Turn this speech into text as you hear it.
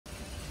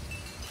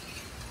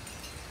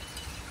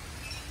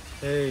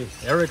Hey,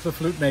 Erik the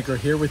Flutemaker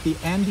here with the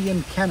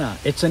Andean Quena.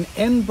 It's an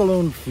end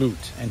balloon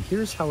flute, and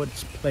here's how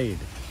it's played.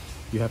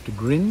 You have to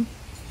grin,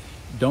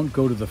 don't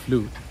go to the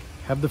flute.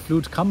 Have the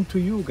flute come to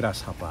you,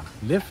 grasshopper.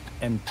 Lift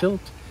and tilt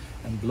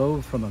and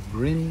blow from a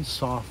grin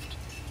soft,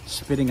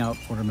 spitting out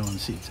watermelon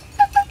seeds.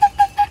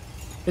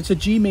 It's a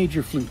G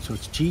major flute, so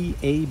it's G,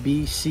 A,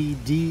 B, C,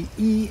 D,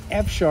 E,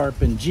 F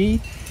sharp, and G.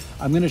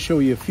 I'm going to show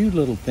you a few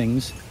little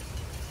things.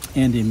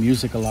 Andean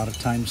music a lot of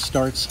times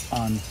starts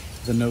on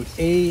the note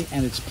A,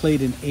 and it's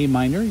played in A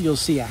minor. You'll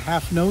see a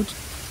half note.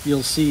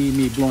 You'll see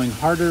me blowing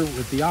harder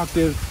with the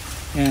octave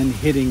and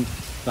hitting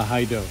the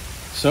high do.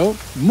 So,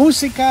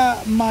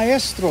 musica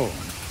maestro.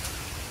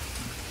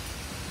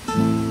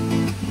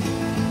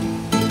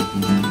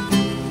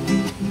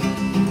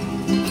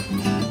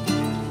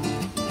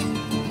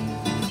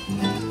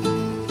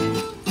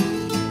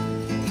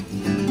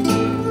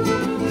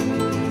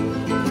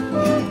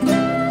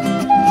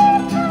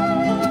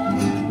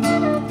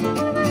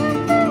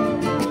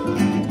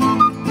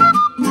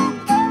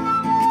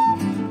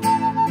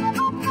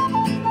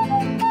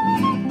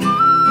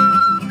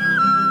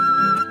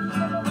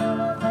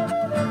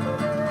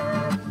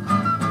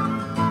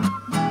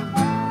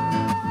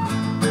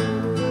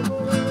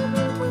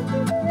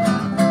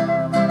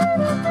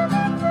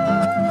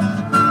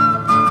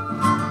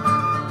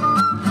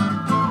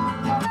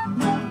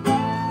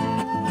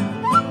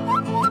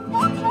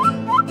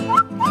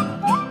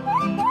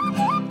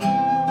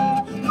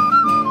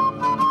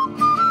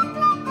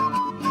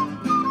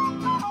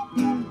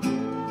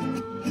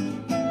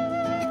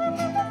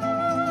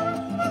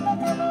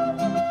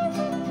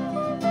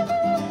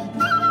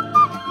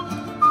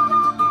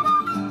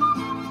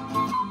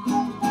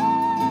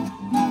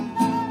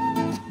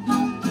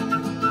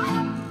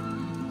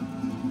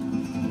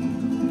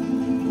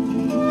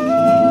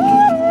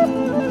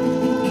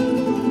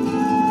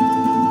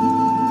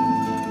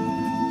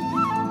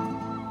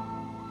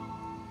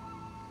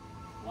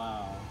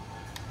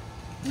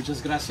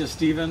 Muchas gracias,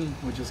 Stephen.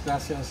 Muchas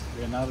gracias,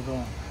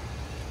 Leonardo.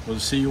 We'll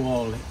see you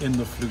all in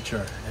the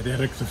future at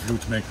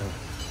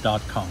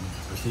eriktheflutemaker.com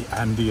with the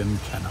Andean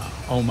Quena.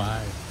 Oh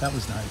my, that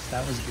was nice.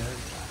 That was good.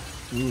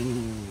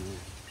 Ooh,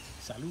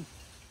 salud.